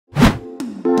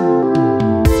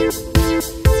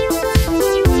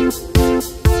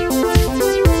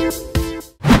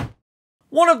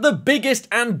of the biggest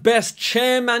and best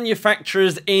chair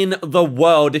manufacturers in the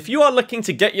world. If you are looking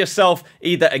to get yourself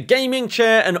either a gaming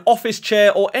chair, an office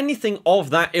chair, or anything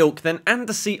of that ilk, then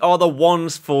Andersey are the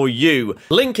ones for you.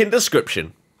 Link in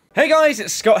description. Hey guys,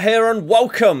 it's Scott here and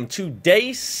welcome to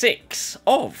day 6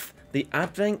 of the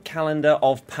advent calendar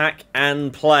of Pack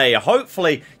and Play.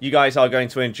 Hopefully you guys are going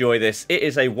to enjoy this. It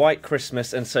is a white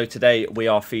Christmas, and so today we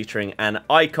are featuring an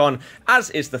icon, as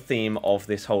is the theme of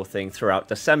this whole thing throughout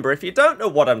December. If you don't know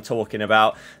what I'm talking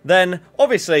about, then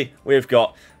obviously we've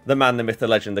got the man, the myth, the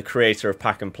legend, the creator of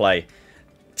Pack and Play,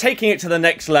 taking it to the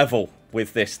next level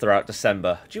with this throughout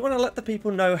December. Do you want to let the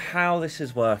people know how this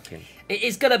is working? It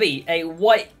is going to be a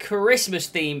white Christmas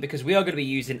theme because we are going to be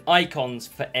using icons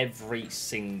for every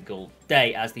single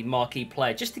day as the marquee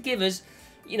player, just to give us,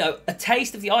 you know, a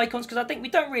taste of the icons, because I think we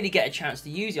don't really get a chance to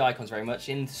use the icons very much.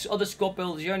 In other squad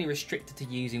builders, you're only restricted to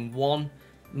using one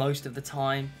most of the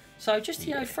time. So just,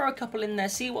 you know, throw a couple in there,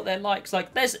 see what they're like. It's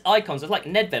like, there's icons, there's like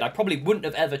Nedved I probably wouldn't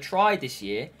have ever tried this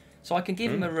year, so I can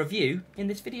give him a review in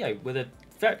this video with a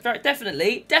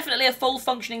definitely a full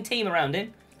functioning team around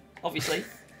him, obviously.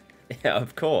 Yeah,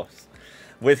 of course.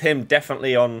 With him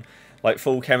definitely on like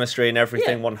full chemistry and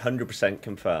everything, 100%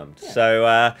 confirmed. Yeah.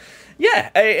 So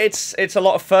yeah, it's a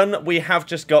lot of fun. We have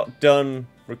just got done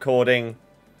recording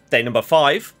day number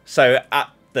 5. So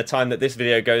at the time that this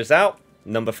video goes out,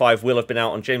 number 5 will have been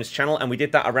out on James' channel, and we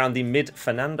did that around the mid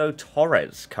Fernando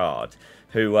Torres card,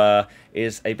 who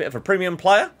is a bit of a premium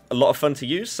player, a lot of fun to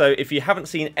use. So if you haven't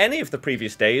seen any of the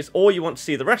previous days, or you want to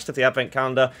see the rest of the advent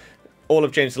calendar, all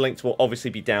of James' links will obviously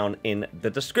be down in the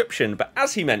description. But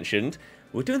as he mentioned,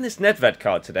 we're doing this Nedved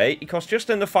card today. He costs just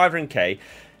under 500k.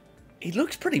 He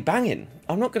looks pretty banging,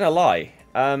 I'm not going to lie.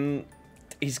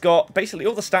 He's got basically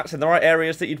all the stats in the right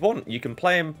areas that you'd want. You can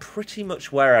play him pretty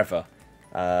much wherever.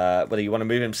 Whether you want to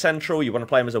move him central, you want to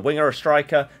play him as a winger or a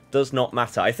striker, does not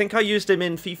matter. I think I used him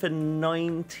in FIFA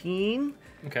 19.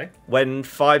 Okay. When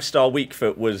 5-star weak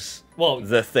foot was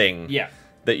the thing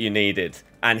that you needed.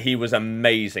 And he was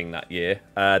amazing that year.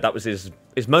 That was his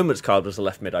moments card was the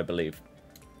left mid, I believe.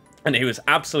 And he was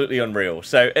absolutely unreal.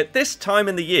 So at this time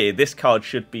in the year, this card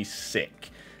should be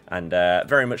sick. And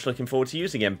very much looking forward to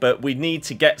using him. But we need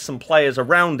to get some players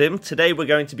around him. Today we're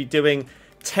going to be doing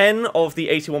 10 of the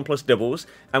 81 plus doubles,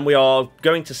 and we are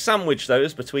going to sandwich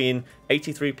those between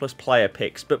 83 plus player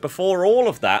picks. But before all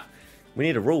of that, we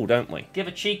need a rule, don't we? Give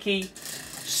a cheeky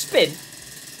spin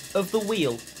of the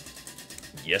wheel.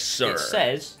 Yes, sir. It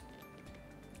says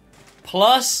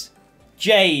plus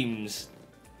James.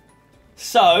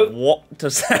 So what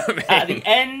does that mean? At the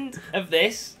end of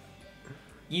this,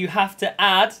 you have to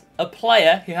add a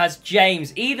player who has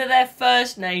James, either their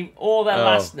first name or their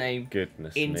last name,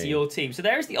 into your team. So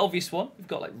there is the obvious one. You've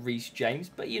got like Reece James,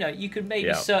 but you know, you could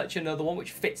maybe search another one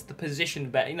which fits the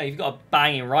position better. You know, you've got a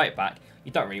banging right back.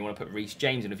 You don't really want to put Reece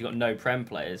James in if you've got no Prem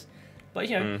players. But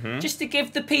you know, just to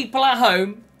give the people at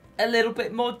home a little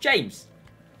bit more James.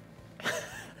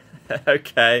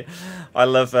 Okay. I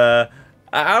love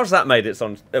how's that made its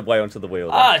way onto the wheel?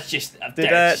 Ah, it's just...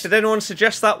 Did anyone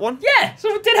suggest that one? Yeah,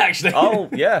 someone did actually. Oh,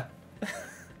 yeah.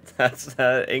 That's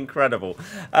incredible.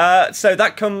 So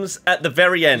that comes at the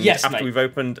very end, after we've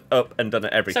opened up and done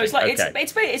everything. So it's like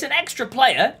it's an extra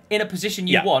player in a position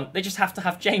you want. They just have to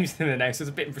have James in there now, so it's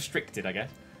a bit restricted, I guess.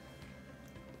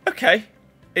 Okay,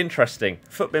 interesting.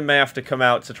 Footbin may have to come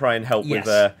out to try and help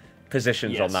with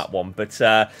positions on that one, but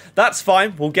that's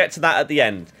fine. We'll get to that at the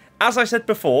end. As I said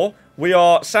before, we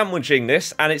are sandwiching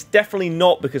this, and it's definitely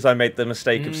not because I made the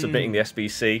mistake of submitting the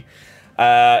SBC.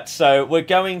 So we're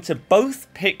going to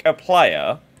both pick a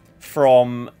player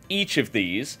from each of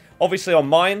these. Obviously on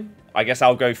mine, I guess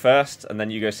I'll go first, and then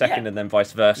you go second, and then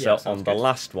vice versa on the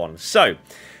last one. So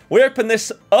we open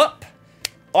this up.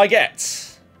 I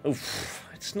get... Oof,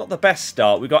 it's not the best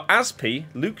start. We've got Aspi,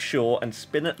 Luke Shaw, and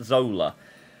Spinazzola.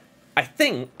 I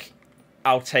think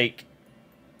I'll take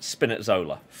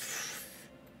Spinazzola.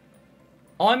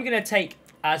 I'm going to take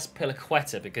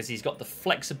Azpilicueta because he's got the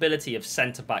flexibility of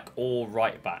centre-back or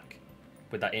right-back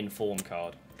with that inform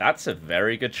card. That's a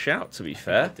very good shout, to be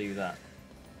fair. I'll do that.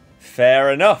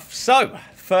 Fair enough. So,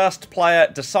 first player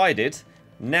decided.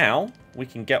 Now, we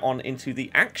can get on into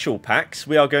the actual packs.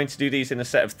 We are going to do these in a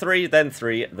set of 3, then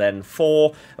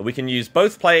 4. And we can use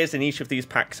both players in each of these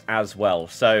packs as well.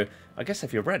 So, I guess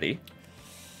if you're ready,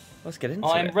 let's get into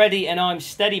it. I'm ready and I'm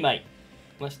steady, mate.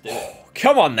 Let's do it.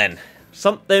 Come on, then.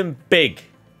 Something big.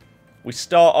 We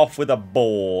start off with a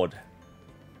board.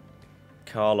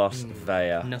 Carlos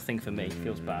Vela. Nothing for me.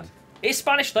 Feels bad. It's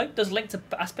Spanish, though. Does link to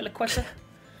Azpilicueta.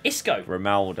 Isco.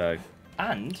 Ronaldo.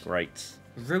 And... Great.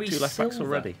 Rui 2 left backs Silva.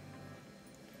 already.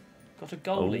 Got a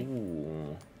goalie.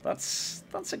 Ooh, that's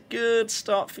a good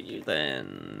start for you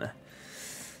then.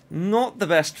 Not the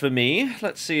best for me.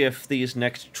 Let's see if these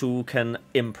next two can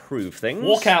improve things.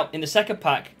 Walk out in the second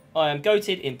pack. I am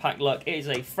goated in pack luck. It is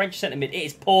a French centre mid. It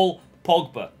is Paul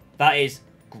Pogba. That is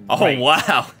great. Oh,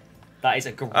 wow. That is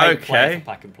a great player for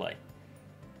pack and play.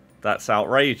 That's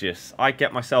outrageous. I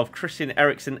get myself Christian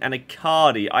Eriksen and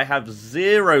Icardi. I have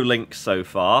 0 links so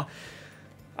far.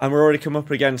 And we're already come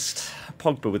up against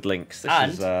Pogba with links.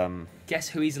 This is, guess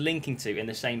who he's linking to in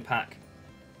the same pack?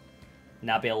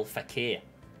 Nabil Fekir.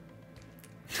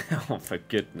 Oh, for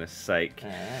goodness sake.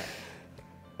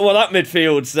 Well, that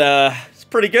midfield's it's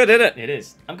pretty good, isn't it? It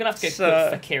is. I'm going to have to go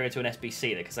put Fekir into an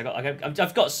SBC there, because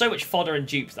I've got so much fodder and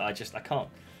dupes that I can't. You know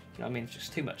what I mean? It's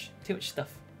just too much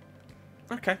stuff.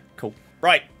 Okay, cool.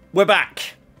 Right, we're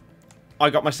back. I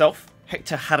got myself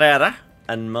Hector Herrera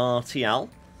and Martial.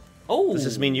 Oh, does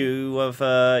this mean you've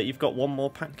got one more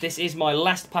pack? This is my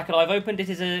last packet I've opened. It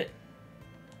is a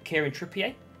Kieran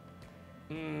Trippier.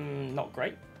 Not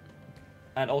great.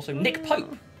 And also Nick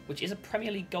Pope, which is a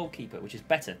Premier League goalkeeper, which is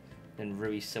better than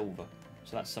Rui Silva.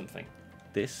 So that's something.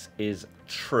 This is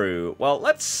true. Well,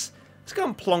 let's go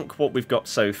and plonk what we've got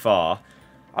so far.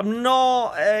 I'm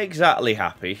not exactly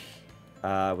happy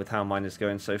with how mine is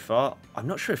going so far. I'm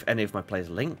not sure if any of my players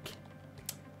link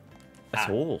at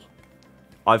all.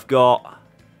 I've got...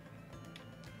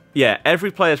 Yeah, every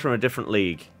player's from a different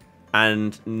league.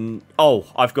 And... Oh,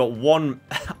 I've got one...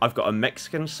 I've got a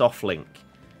Mexican soft link.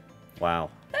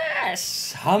 Wow. That's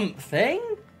something.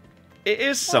 It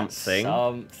is something.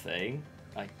 Something,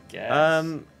 I guess.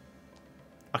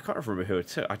 I can't remember who I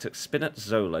took. I took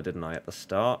Spinazzola, didn't I, at the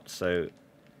start? So...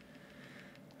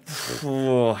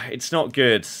 it's not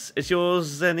good. Is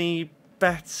yours any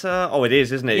better? Oh, it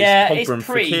is, isn't it? Yeah, it's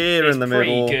Fekir in the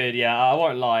middle. Pretty good, yeah. I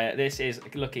won't lie. This is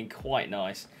looking quite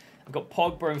nice. I've got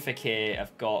Pogba and Fekir.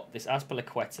 I've got this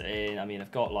Azpilicueta in. I mean,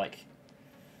 I've got, like...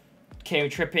 Kieran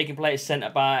Trippier can play as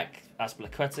centre-back.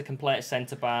 Azpilicueta can play at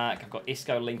centre-back. I've got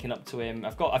Isco linking up to him.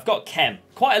 I've got Kem.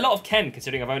 Quite a lot of Kem,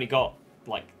 considering I've only got,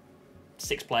 like,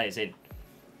 6 players in.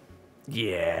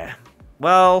 Yeah.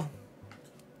 Well...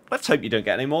 Let's hope you don't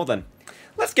get any more then.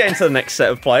 Let's get into the next set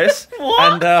of players.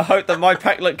 And hope that my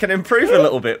pack luck can improve a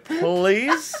little bit,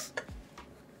 please.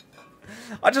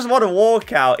 I just want to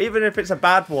walk out, even if it's a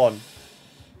bad one.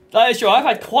 That is true. I've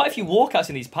had quite a few walkouts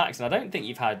in these packs, and I don't think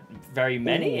you've had very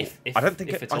many, if I don't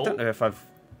think at all. I don't know if I've...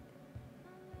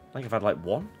 I think I've had like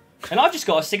 1. And I've just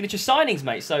got a signature signings,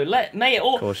 mate, so may it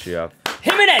all... Of course you have.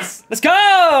 Jimenez! Let's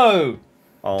go!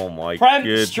 Oh my Prem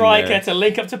goodness. striker to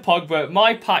link up to Pogba.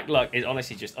 My pack luck is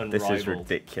honestly just unrivaled. This is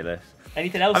ridiculous.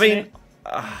 Anything else here?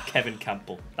 Kevin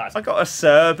Campbell. I got a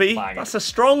Serbi. Bang. That's a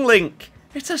strong link.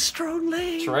 It's a strong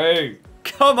link. True.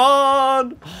 Come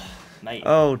on. Mate.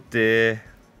 Oh dear.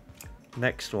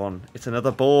 Next one. It's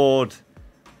another board.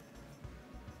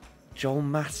 Joel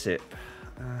Matip.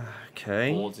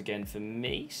 Okay. Boards again for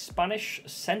me. Spanish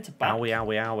centre-back.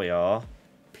 Owie.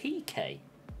 PK.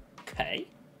 Okay.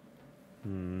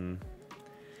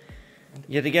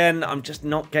 Yet again, I'm just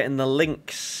not getting the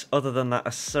links other than that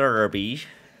Acerbi.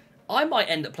 I might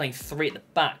end up playing 3 at the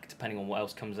back, depending on what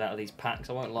else comes out of these packs.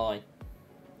 I won't lie.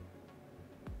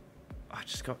 I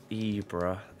just got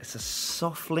Ibra. It's a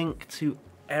soft link to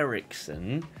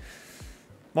Eriksen.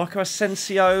 Marco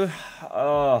Asensio.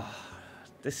 Oh,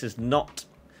 this is not...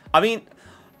 I mean...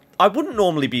 I wouldn't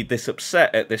normally be this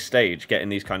upset at this stage getting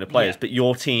these kind of players, but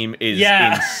your team is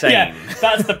insane. Yeah,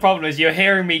 that's the problem, is you're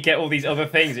hearing me get all these other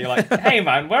things, and you're like, hey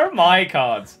man, where are my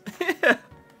cards?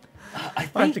 I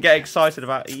have to get excited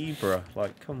about Ibra.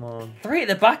 Like, come on. 3 at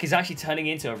the back is actually turning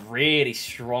into a really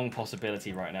strong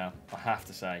possibility right now, I have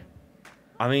to say.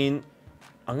 I mean,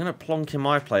 I'm going to plonk in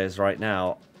my players right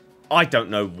now. I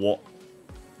don't know what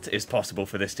is possible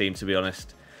for this team, to be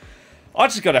honest. I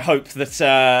just got to hope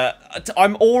that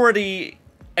I'm already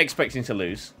expecting to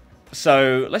lose.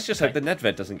 So let's just hope that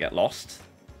Nedved doesn't get lost.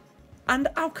 And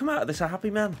I'll come out of this a happy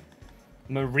man.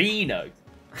 Marino.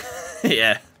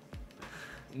 Yeah.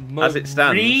 As it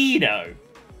stands. Marino.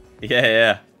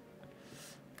 Yeah.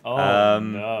 Oh,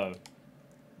 no.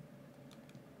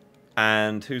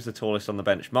 And who's the tallest on the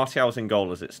bench? Martial's in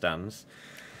goal as it stands.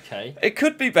 Okay. It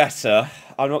could be better.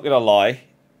 I'm not going to lie.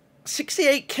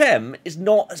 68 chem is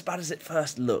not as bad as it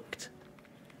first looked.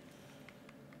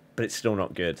 But it's still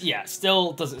not good. Yeah,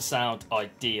 still doesn't sound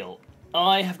ideal.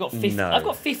 I have got 50. No. I've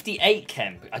got 58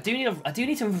 chem. I do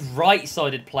need some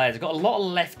right-sided players. I've got a lot of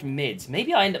left mids.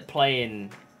 Maybe I end up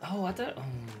playing. Oh, I don't.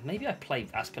 Maybe I play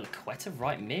Azpilicueta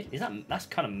right mid. That's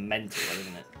kind of mental,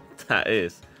 isn't it? That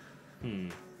is.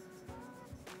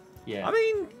 Yeah. I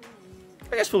mean,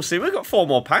 I guess we'll see. We've got 4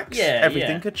 more packs. Yeah,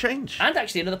 Everything could change. And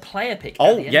actually another player pick.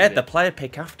 Oh, yeah, the player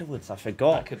pick afterwards. I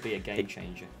forgot. That could be a game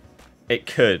changer. It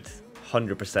could.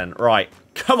 100%. Right.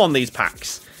 Come on, these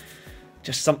packs.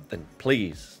 Just something,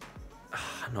 please.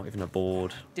 Not even a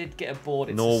board. Did get a board.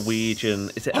 It's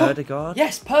Norwegian. Is it Erdegaard?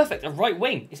 Yes, perfect. A right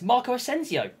wing. It's Marco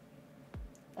Asensio.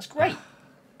 That's great.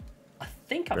 I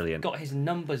think I've got his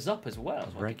numbers up as well.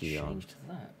 So Region. Change to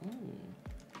that. Ooh.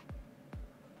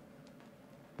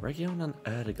 Region and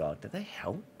Erdegaard. Do they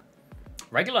help?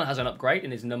 Regulon has an upgrade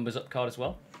in his numbers up card as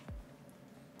well.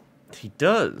 He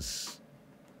does.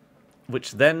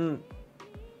 Which then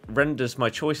renders my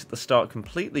choice at the start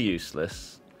completely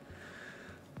useless.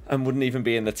 And wouldn't even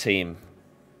be in the team.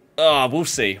 Oh, we'll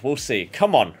see. We'll see.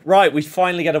 Come on. Right, we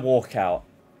finally get a walkout.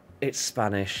 It's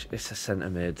Spanish. It's a centre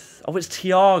mid. Oh, it's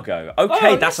Thiago.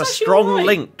 Okay, that's a strong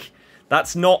link.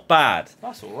 That's not bad.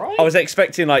 That's all right. I was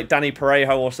expecting like Danny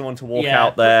Parejo or someone to walk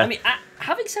out there. I mean,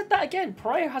 having said that again,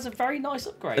 Parejo has a very nice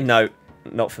upgrade. No,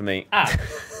 not for me.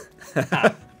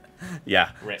 Ah.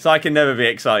 Yeah. Rip. So I can never be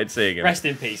excited seeing him. Rest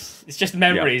in peace. It's just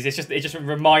memories. It just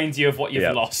reminds you of what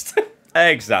you've lost.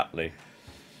 Exactly.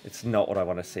 It's not what I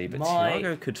want to see, but My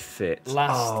Thiago could fit.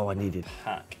 Last I needed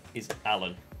pack is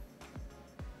Alan.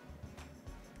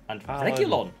 And Alan.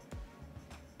 Regulon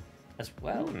as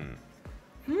well.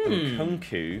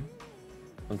 Nkunku.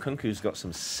 Nkunku's got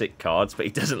some sick cards, but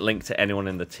he doesn't link to anyone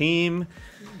in the team.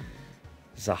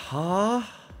 Zaha.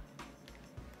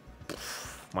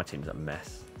 My team's a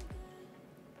mess.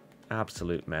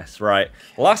 Absolute mess. Right.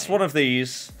 Last one of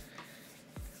these.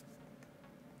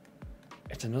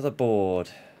 It's another board.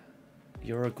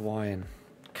 Uruguayan.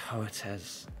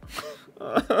 Coates.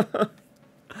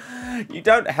 You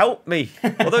don't help me.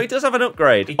 Although he does have an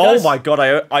upgrade. Oh my god,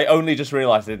 I only just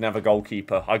realised they didn't have a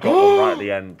goalkeeper. I got one right at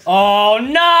the end. Oh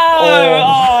no!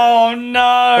 Oh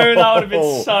no! That would have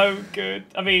been so good.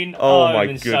 I mean, I would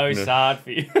have been so sad for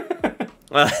you.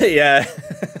 Yeah.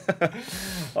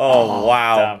 Oh,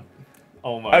 wow. Damn.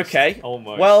 Almost. Okay.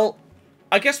 Almost. Well,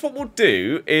 I guess what we'll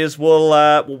do is we'll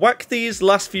whack these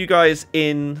last few guys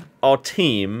in our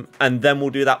team, and then we'll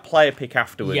do that player pick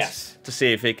afterwards. Yes. To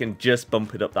see if it can just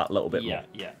bump it up that little bit more.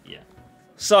 Yeah.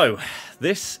 So,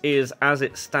 this is, as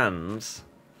it stands,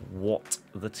 what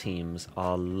the teams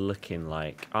are looking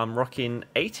like. I'm rocking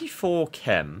 84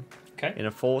 Chem in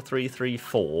a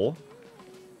 4-3-3-4.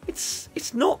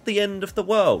 It's not the end of the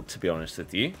world, to be honest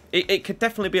with you. It could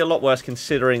definitely be a lot worse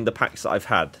considering the packs that I've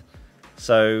had.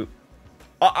 So,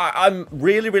 I'm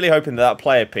really, really hoping that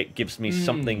player pick gives me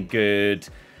something good.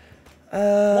 What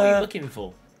are you looking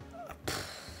for?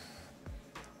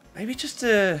 Maybe just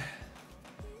a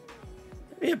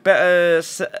better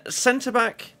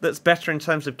centre-back that's better in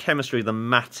terms of chemistry than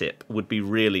Matip would be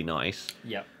really nice.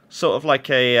 Yep. Sort of like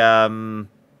a, I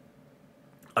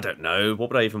don't know, what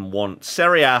would I even want?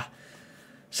 Serie A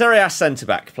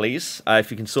centre-back, please. If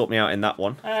you can sort me out in that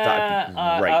one. That'd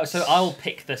be great. So I'll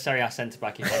pick the Serie A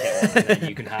centre-back if I get one, and then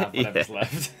you can have whatever's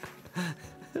left.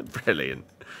 Brilliant.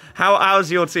 How's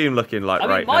your team looking like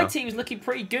right now? My team's looking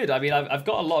pretty good. I mean, I've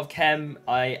got a lot of chem.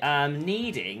 I am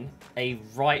needing a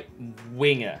right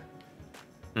winger.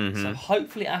 So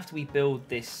hopefully after we build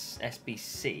this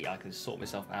SBC, I can sort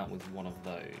myself out with one of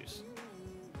those.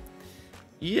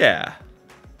 Yeah.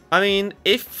 I mean,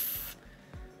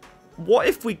 what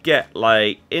if we get,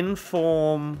 like,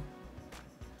 Inform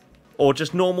or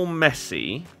just normal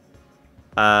Messi?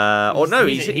 Or no,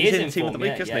 he's in the team of the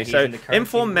week, isn't he? So,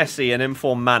 Inform Messi and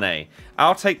Inform Mane.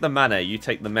 I'll take the Mane, you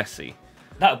take the Messi.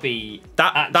 That would be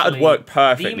that would work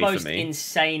perfectly for me. The most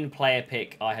insane player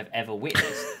pick I have ever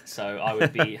witnessed. So I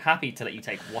would be happy to let you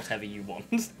take whatever you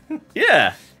want.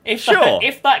 Yeah, if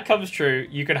that comes true,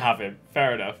 you can have him.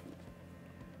 Fair enough.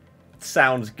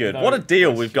 Sounds good. What a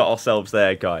deal we've got ourselves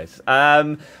there, guys.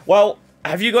 Well,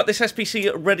 have you got this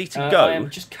SPC ready to go? I am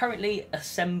just currently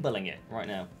assembling it right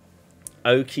now.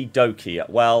 Okie dokie.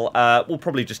 Well, we'll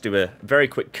probably just do a very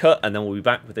quick cut, and then we'll be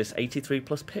back with this 83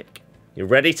 plus pick. You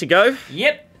ready to go?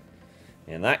 Yep.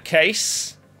 In that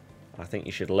case, I think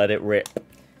you should let it rip.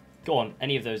 Go on.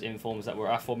 Any of those informs that were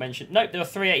aforementioned? Nope, there were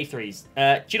 383s.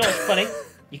 Do you know what's funny?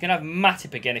 You can have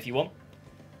Matip again if you want.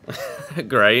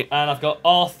 Great. And I've got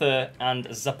Arthur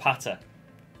and Zapata.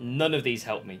 None of these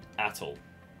help me at all.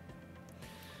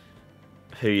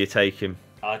 Who you taking?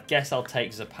 I guess I'll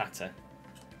take Zapata.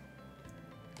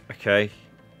 Okay.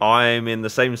 I'm in the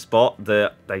same spot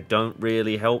that they don't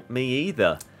really help me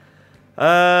either.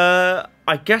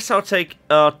 I guess I'll take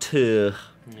Arthur.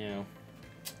 Yeah.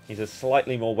 He's a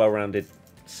slightly more well-rounded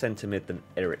centre mid than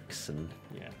Eriksson.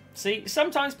 Yeah. See,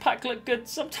 sometimes pack look good,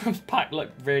 sometimes pack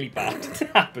look really bad. It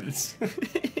happens.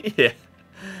 Yeah.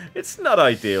 It's not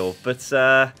ideal, but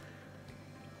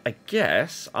I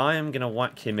guess I am going to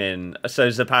whack him in. So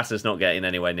Zapata's not getting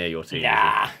anywhere near your team.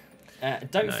 Nah.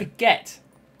 Don't forget,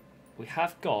 we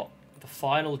have got the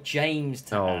final James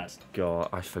to add. Oh, God,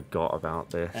 I forgot about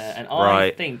this. And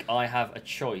I think I have a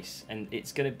choice, and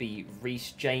it's going to be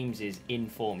Reece James's in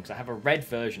form, because I have a red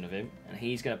version of him, and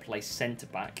he's going to play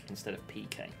centre-back instead of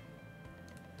PK.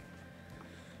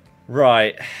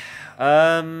 Right.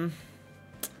 I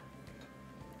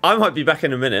might be back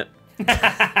in a minute.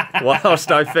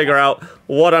 Whilst I figure out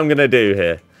what I'm going to do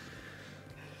here.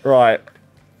 Right.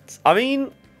 I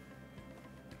mean,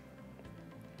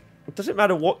 does it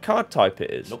matter what card type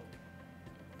it is? Nope.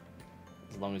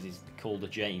 As long as he's called a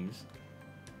James.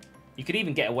 You could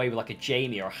even get away with like a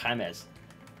Jamie or a James.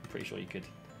 I'm pretty sure you could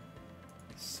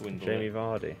swindle Jamie it.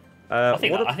 Vardy. I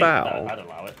think what I'd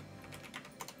allow it.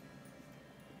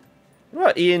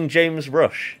 Right, Ian James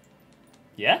Rush.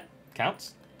 Yeah,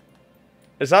 counts.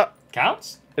 Is that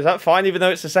fine, even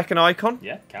though it's the second icon?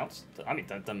 Yeah, counts. I mean,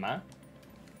 doesn't matter.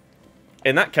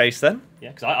 In that case, then. Yeah,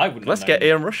 because I wouldn't. Let's get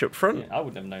Ian Rush up front. Yeah, I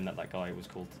wouldn't have known that guy was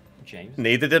called James.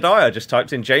 Neither did I. I just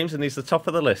typed in James, and he's the top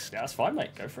of the list. Yeah, that's fine,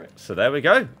 mate. Go for it. So there we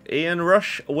go. Ian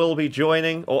Rush will be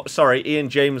joining, or sorry, Ian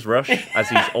James Rush, as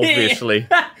he's obviously.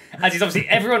 As he's obviously,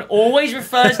 everyone always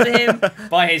refers to him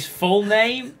by his full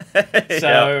name.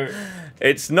 So. Yeah.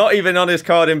 It's not even on his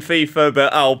card in FIFA,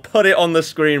 but I'll put it on the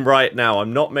screen right now.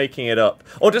 I'm not making it up.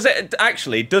 Or does it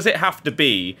actually? Does it have to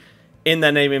be in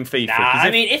their name in FIFA? Nah,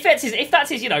 I mean, if that's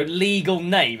his, legal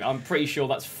name, I'm pretty sure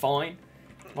that's fine.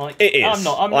 Like, it is. I'm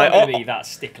not going to be that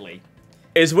stickly.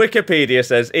 His Wikipedia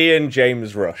says Ian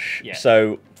James Rush. Yeah.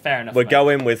 So fair enough. We're mate.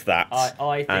 going with that.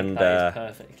 I think that is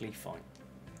perfectly fine.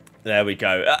 There we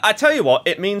go. I tell you what,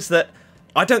 it means that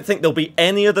I don't think there'll be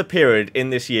any other period in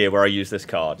this year where I use this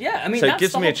card. Yeah, I mean, so that's it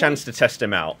gives the me a whole chance point. to test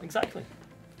him out. Exactly.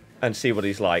 And see what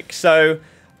he's like. So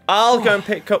I'll go and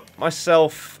pick up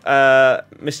myself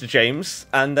Mr. James,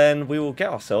 and then we will get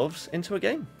ourselves into a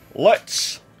game.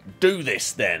 Let's do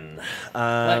this then.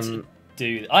 Let's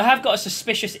do. I have got a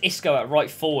suspicious Isco at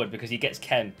right forward because he gets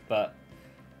Ken, but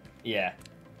yeah.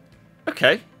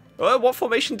 Okay. What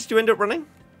formation did you end up running?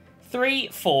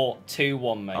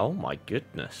 3-4-2-1, mate. Oh my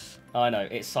goodness. I know,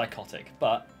 it's psychotic,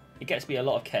 but it gets me a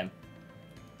lot of chem.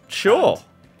 Sure.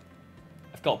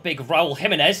 And I've got big Raul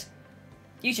Jimenez.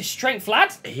 Use your strength,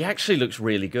 lad. He actually looks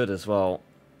really good as well.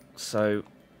 So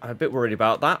I'm a bit worried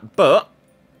about that, but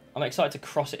I'm excited to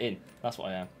cross it in. That's what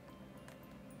I am.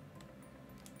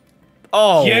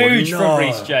 oh, huge no. from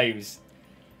Reece James.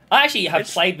 I actually have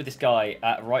played with this guy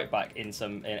at right back in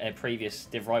a previous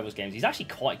Div Rivals games. He's actually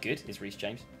quite good, is Reece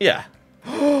James. Yeah.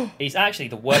 He's actually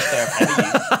the worst player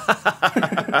I've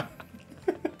ever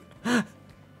used.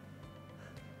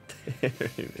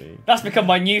 That's become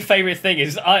my new favourite thing.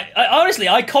 Is I honestly,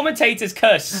 commentators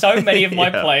curse so many of my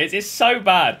players. It's so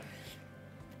bad.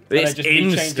 It's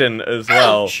instant as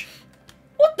well. Ouch!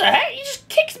 What the heck? You just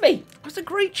kicked me. That's a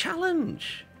great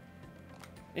challenge.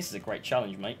 This is a great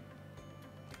challenge, mate.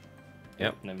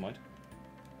 Yep. Never mind.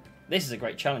 This is a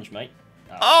great challenge, mate.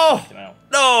 Oh! Psyched him out.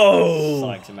 No!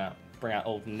 Psyched him out. Bring out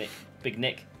old Nick. Big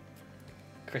Nick.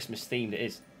 Christmas themed it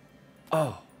is.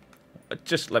 Oh.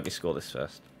 Just let me score this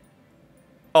first.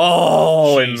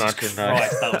 Oh, Jesus imagine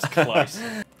Christ, that was close.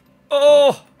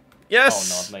 Oh!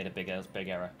 Yes! Oh no, I've made a big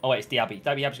error. Oh wait, it's Diaby.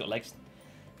 Diaby's got legs.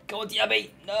 Go on, Diaby.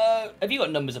 No. Have you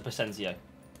got numbers of Pacensio?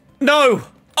 No!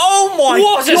 Oh my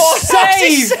What a God! save!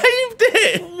 He saved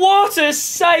it! What a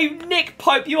save, Nick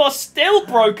Pope. You are still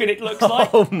broken, it looks like.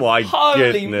 Oh my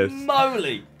Holy goodness.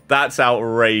 moly. That's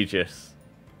outrageous.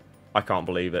 I can't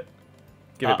believe it.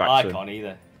 Give it back to I him. can't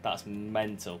either. That's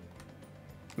mental.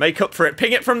 Make up for it.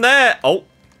 Ping it from there. Oh,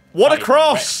 what a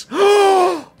cross!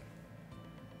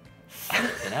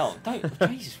 Fucking hell.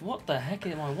 Jesus, what the heck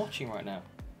am I watching right now?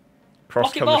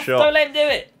 Cross Block him comes off. shot. Don't let him do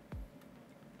it.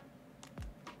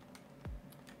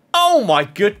 Oh my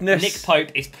goodness. Nick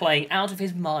Pope is playing out of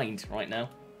his mind right now.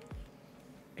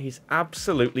 He's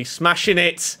absolutely smashing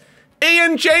it.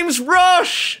 Ian James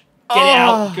Rush! Get it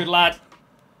out. Good lad.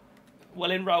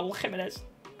 Well in, Raul Jimenez.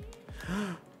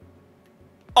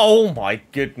 Oh my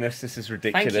goodness, this is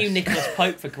ridiculous. Thank you, Nicholas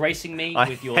Pope, for gracing me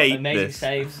with your hate amazing this.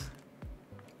 saves.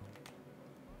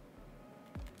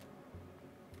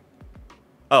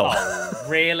 Oh.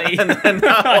 Really? And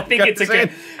I think it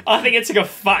took a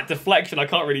fat deflection. I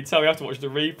can't really tell. We have to watch the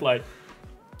replay.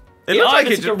 It looked like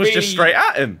it was just straight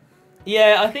at him.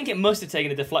 Yeah, I think it must have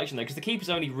taken a deflection though, because the keepers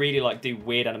only really like do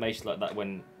weird animations like that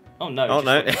when. Oh no! Oh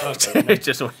no! It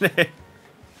just went in.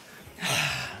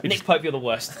 Nick Pope, you're the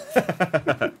worst.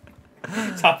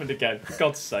 It's happened again. For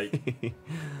God's sake.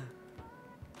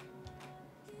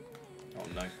 Oh,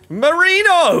 no.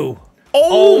 Marino!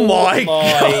 Oh my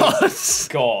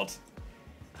God.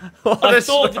 What I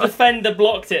thought the defender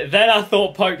blocked it, then I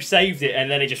thought Pope saved it, and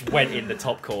then it just went in the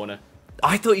top corner.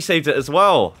 I thought you saved it as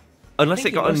well. Unless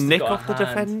it got a nick got off the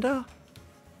defender?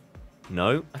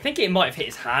 No. I think it might have hit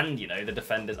his hand, you know, the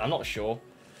defenders. I'm not sure.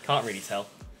 Can't really tell.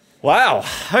 Wow,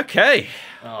 okay.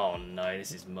 Oh no,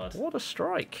 this is mud. What a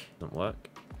strike. Doesn't work.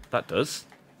 That does.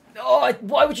 Oh,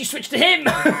 why would you switch to him?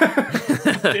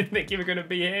 Didn't think you were going to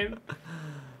be him.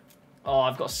 Oh,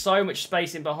 I've got so much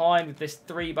space in behind with this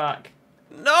 3-back.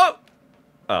 No!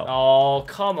 Oh. Oh,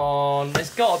 come on.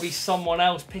 There's got to be someone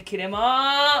else picking him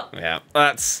up. Yeah,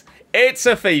 it's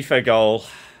a FIFA goal.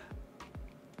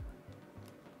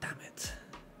 Damn it.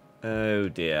 Oh,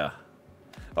 dear.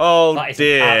 Oh, that is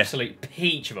dear. An absolute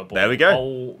peach of a ball. There we go.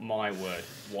 Oh, my word.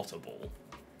 What a ball.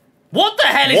 What the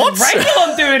hell is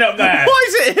Reguilon doing up there? Why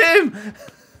is it him?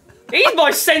 He's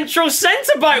my central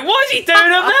centre-back. What is he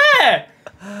doing up there?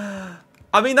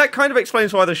 I mean, that kind of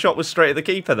explains why the shot was straight at the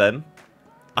keeper then.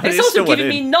 It's also giving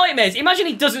me nightmares. Imagine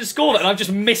he doesn't score that and I'm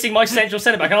just missing my central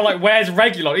centre-back and I'm like, where's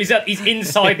Reguilon? He's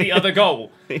inside the other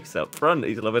goal. He's up front.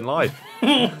 He's loving life.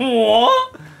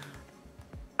 What?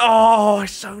 Oh, I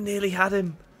so nearly had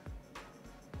him.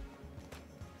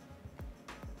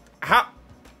 How?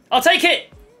 I'll take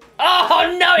it.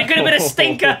 Oh, no, it could have been a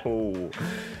stinker.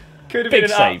 Could have been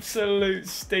an absolute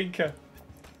stinker.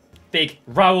 Big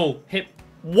Raul hit.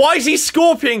 Why is he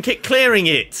scorpion kick clearing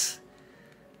it?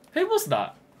 Who was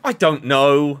that? I don't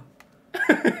know.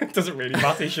 Doesn't really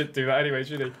matter. He shouldn't do that anyway,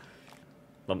 should he?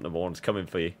 Lump number 1's coming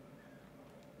for you.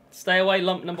 Stay away,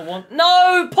 lump number 1.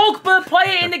 No! Pogba, play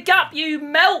it in the gap, you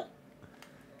melt!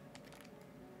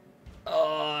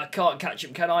 Oh, I can't catch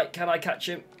him. Can I catch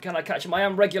him? Can I catch him? I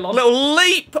am Reguilon. Little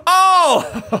leap!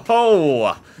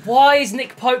 Oh! Why has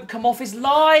Nick Pope come off his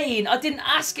line? I didn't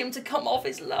ask him to come off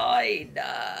his line.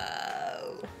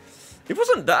 No. It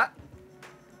wasn't that.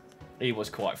 He was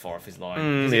quite far off his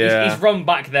line. Yeah. He's run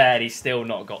back there and he's still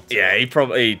not got to Yeah,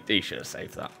 it. he should have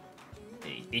saved that.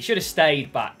 He should have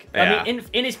stayed back. Yeah. I mean,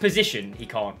 in his position, he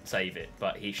can't save it,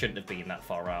 but he shouldn't have been that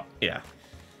far out. Yeah.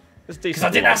 Because I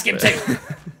didn't ask him to.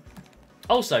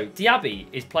 Also, Diaby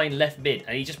is playing left mid,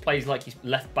 and he just plays like he's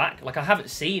left back. Like, I haven't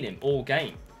seen him all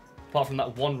game, apart from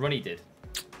that one run he did.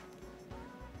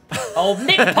 Oh,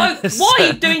 Nick Pope, why are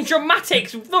you doing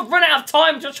dramatics? We've run out of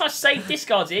time. Just trying to save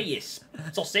discards here, you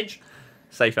sausage.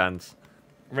 Safe hands.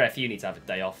 Ref, you need to have a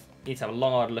day off. You need to have a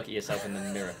long, hard look at yourself in the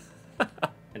mirror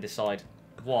and decide,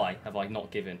 why have I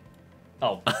not given?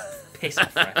 Oh, piss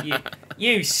off, Ref.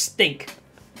 You stink.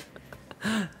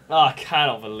 Oh, I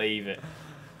cannot believe it.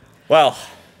 Well,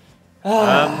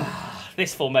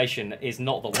 this formation is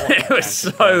not the one. it was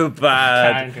so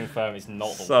bad. I can confirm it's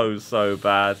not the one. So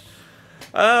bad.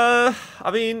 I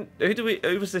mean,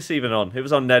 who was this even on? It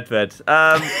was on Nedved.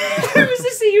 Who was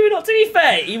this even on? To be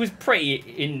fair, he was pretty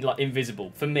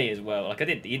invisible for me as well. Like, he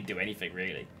didn't do anything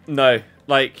really. No,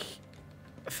 like,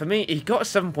 for me, he got a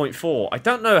 7.4. I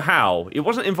don't know how. He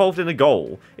wasn't involved in a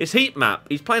goal. His heat map,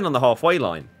 he's playing on the halfway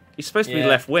line. He's supposed to be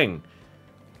left wing.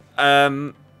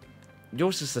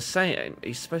 Yours is the same.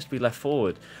 He's supposed to be left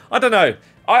forward. I don't know.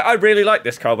 I really like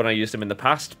this card when I used him in the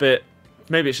past, but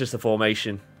maybe it's just the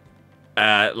formation.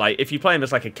 Like, if you play him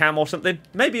as like a cam or something,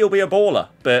 maybe he'll be a baller,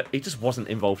 but he just wasn't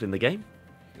involved in the game.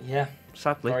 Yeah.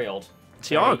 Sadly. Very odd.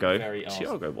 Thiago. Very odd.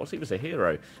 Thiago was. He was a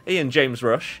hero. James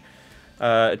Rush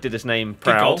did his name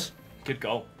proud. Good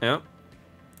goal. Yeah.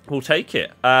 We'll take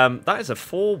it. That is a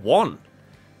 4-1.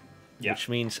 Yeah. Which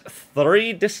means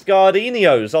 3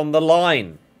 Discardinios on the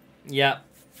line. Yeah.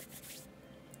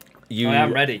 I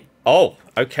am ready. Oh,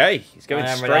 okay. He's going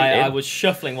straight in. I was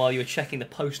shuffling while you were checking the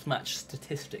post-match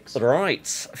statistics. Right.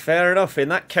 Fair enough. In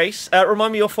that case,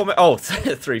 remind me your format. Oh,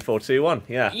 3-4-2-1.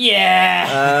 Yeah.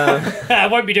 Yeah. I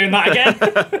won't be doing that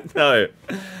again.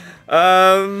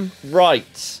 No.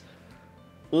 Right.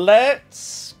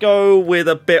 Let's go with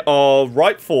a bit of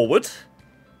right forward.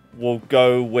 We'll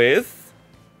go with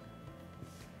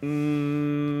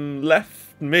left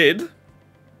mid.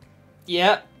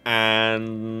 Yeah.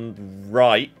 And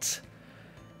right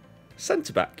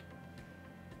centre back.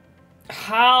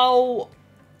 How?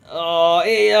 Oh,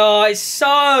 it's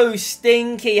so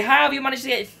stinky. How have you managed to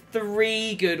get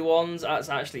 3 good ones? That's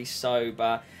actually so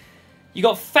bad. You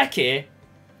got Fekir.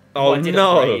 Oh,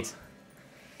 no. Upgrade,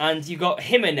 and you got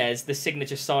Jimenez, the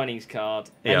signature signings card.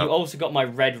 And you also got my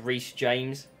red Reece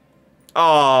James.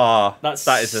 Ah, that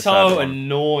is so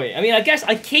annoying. I mean, I guess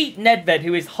I keep Nedved,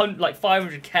 who is like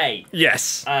 500k.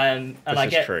 Yes. And I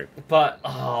get, true. But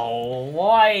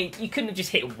why you couldn't have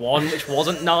just hit 1, which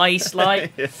wasn't nice.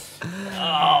 Like,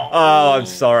 I'm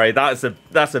sorry. That's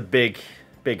a big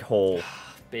big haul.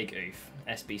 Big oof.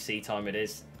 SBC time it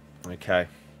is. Okay.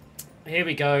 Here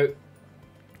we go.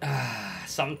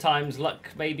 Sometimes luck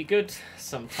may be good.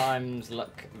 Sometimes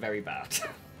luck very bad.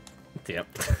 Yep.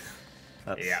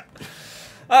 Yeah.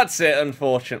 That's it,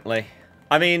 unfortunately.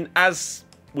 I mean, as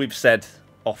we've said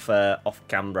off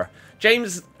camera,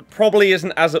 James probably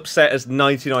isn't as upset as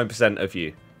 99% of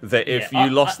you. That if you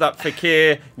lost that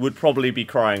Fakir, would probably be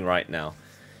crying right now.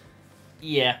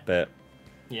 Yeah. But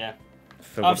yeah.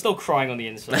 I'm still crying on the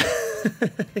inside.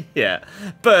 Yeah.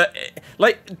 But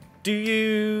like, do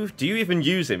you even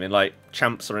use him in like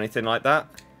champs or anything like that?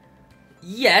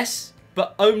 Yes,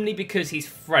 but only because he's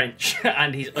French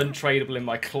and he's untradeable in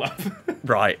my club.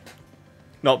 Right.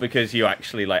 Not because you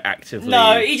actually like actively.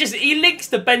 No, he links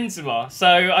to Benzema, so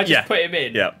I just put him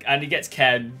in, and he gets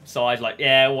Ken. So I was like,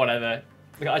 yeah, whatever.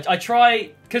 I try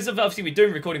because obviously we're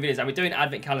doing recording videos and we're doing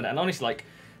advent calendar, and honestly, like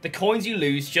the coins you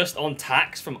lose just on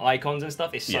tax from icons and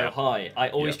stuff is so high. I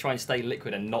always try and stay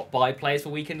liquid and not buy players for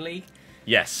weekend league.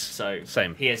 Yes. So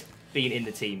same. He has been in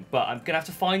the team, but I'm gonna have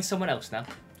to find someone else now.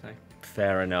 So.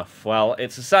 Fair enough. Well,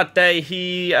 it's a sad day.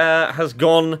 He has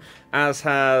gone, as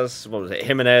has, what was it,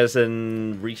 Jimenez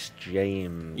and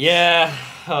ItsJames. Yeah.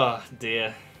 Oh,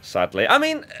 dear. Sadly. I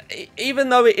mean, even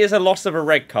though it is a loss of a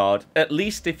red card, at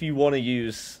least if you want to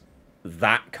use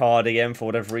that card again for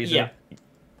whatever reason,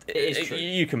 it is true.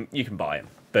 You can buy him.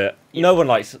 But no one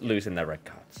likes losing their red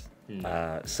cards.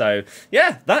 No. So,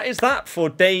 yeah, that is that for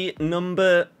day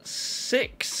number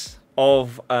 6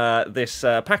 of this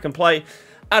Pack and Play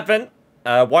Advent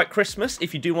White Christmas.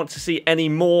 If you do want to see any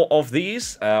more of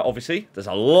these, obviously, there's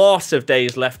a lot of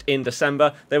days left in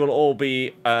December. They will all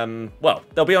be, well,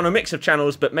 they'll be on a mix of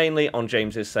channels, but mainly on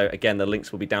James's. So, again, the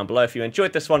links will be down below. If you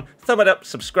enjoyed this one, thumb it up,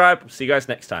 subscribe. See you guys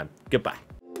next time. Goodbye.